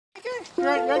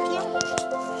Right, Kim?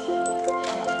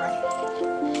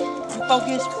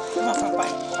 Focus. Come on,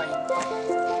 fight. Try again.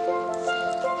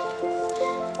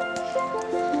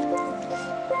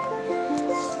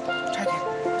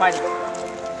 Fight it.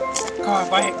 Come on,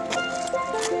 fight it.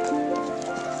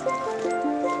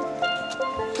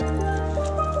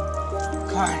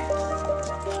 Come on.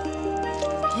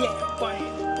 Yeah, fight it.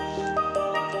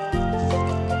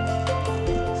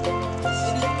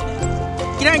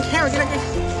 Get on camera, get on camera.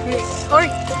 Oi!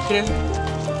 Get in.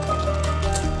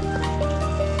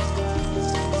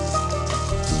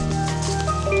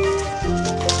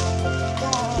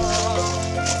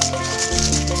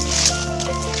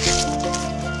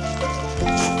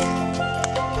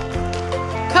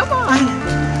 Come on!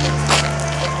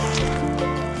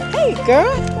 Hey,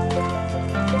 girl!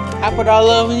 I put all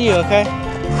love in you, okay?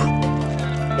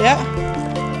 Yeah?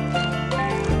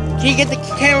 Can you get the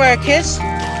camera a kiss?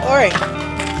 Alright.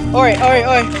 Oi.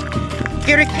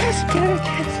 Give her a kiss.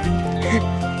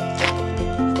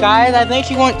 Guys, I think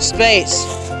she wants space.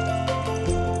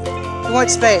 She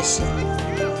wants space.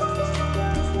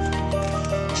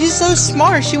 She's so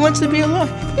smart, she wants to be alone.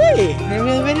 Hey,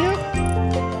 remember the video?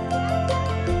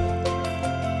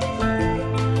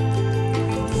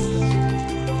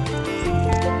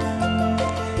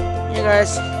 You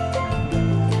guys.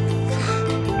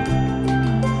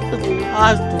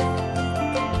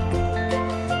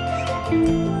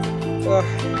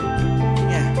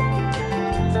 Yeah.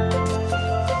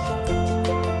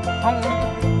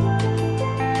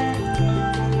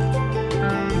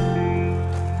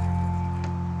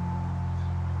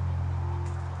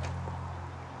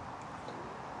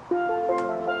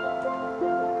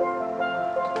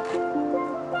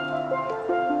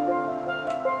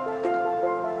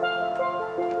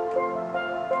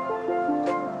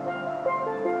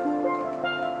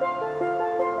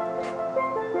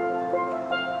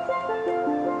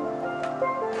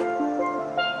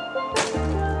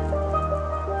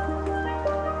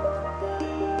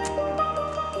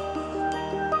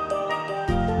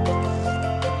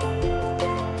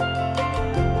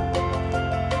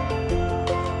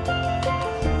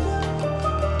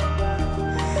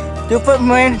 Do flip,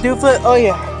 man. Do flip. Oh,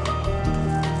 yeah.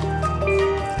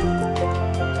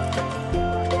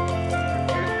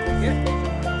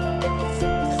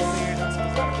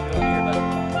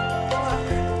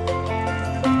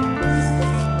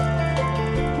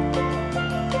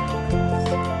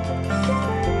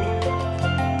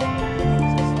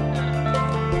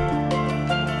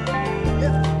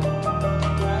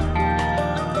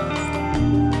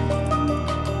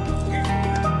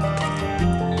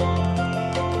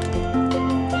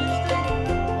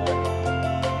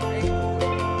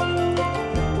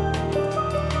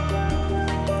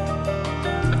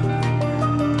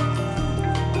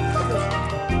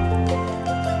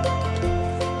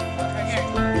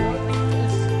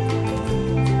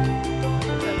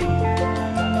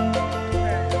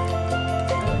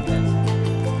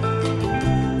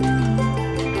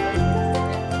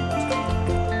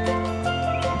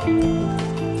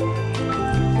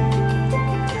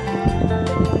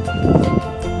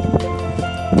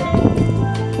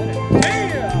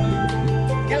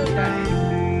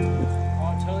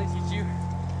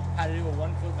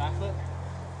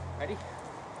 Ready?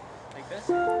 Like this.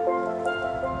 Down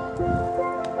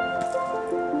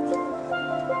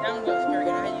goes. You're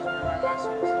gonna use one of my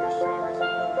muscles. You're stronger than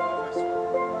my muscle.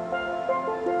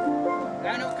 I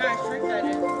know what kind of trick that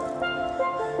is.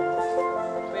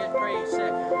 But it's pretty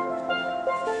sick.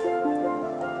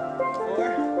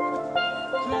 4.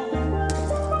 Come on.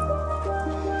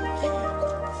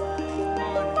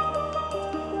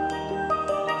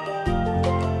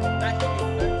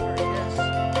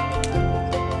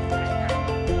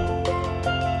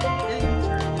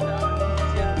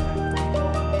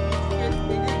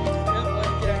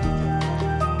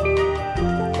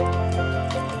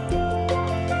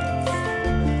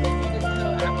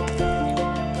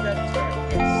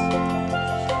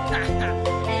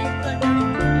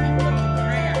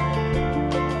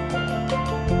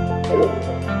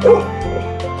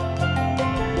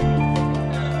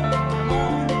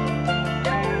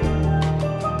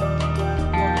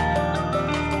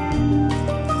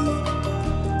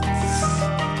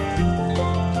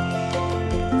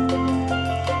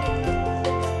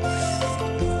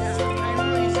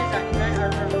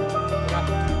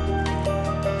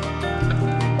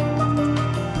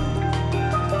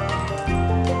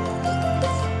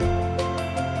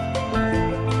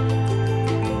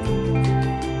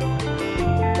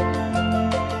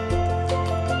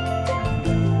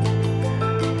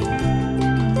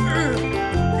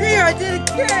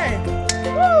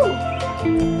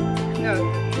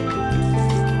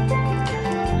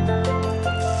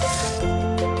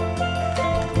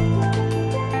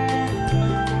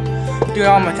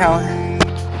 doing all my talent.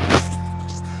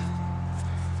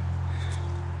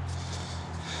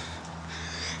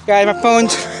 Guys, my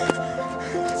phone's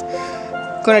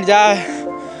gonna die.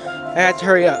 I have to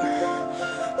hurry up.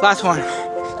 Last one.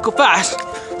 Go fast.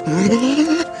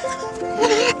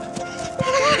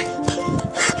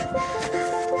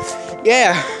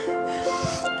 Yeah.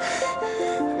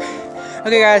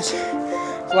 Okay, guys.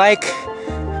 Like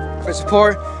for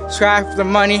support, subscribe for the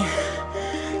money,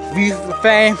 view for the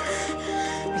fame,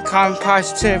 and comment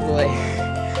positively.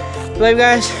 Love you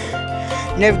guys.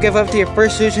 Never give up to your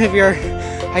first solution if your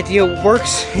idea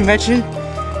works, you mentioned,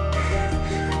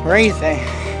 or anything.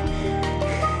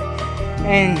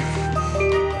 And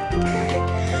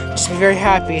just be very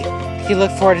happy. You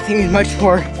look forward to things much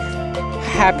more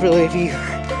happily if you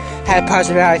had a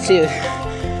positive attitude.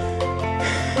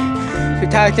 So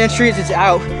Tyler Dentries is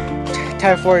out.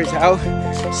 Tyler Ford is out.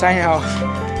 Signing off.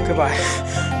 Goodbye.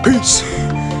 Peace.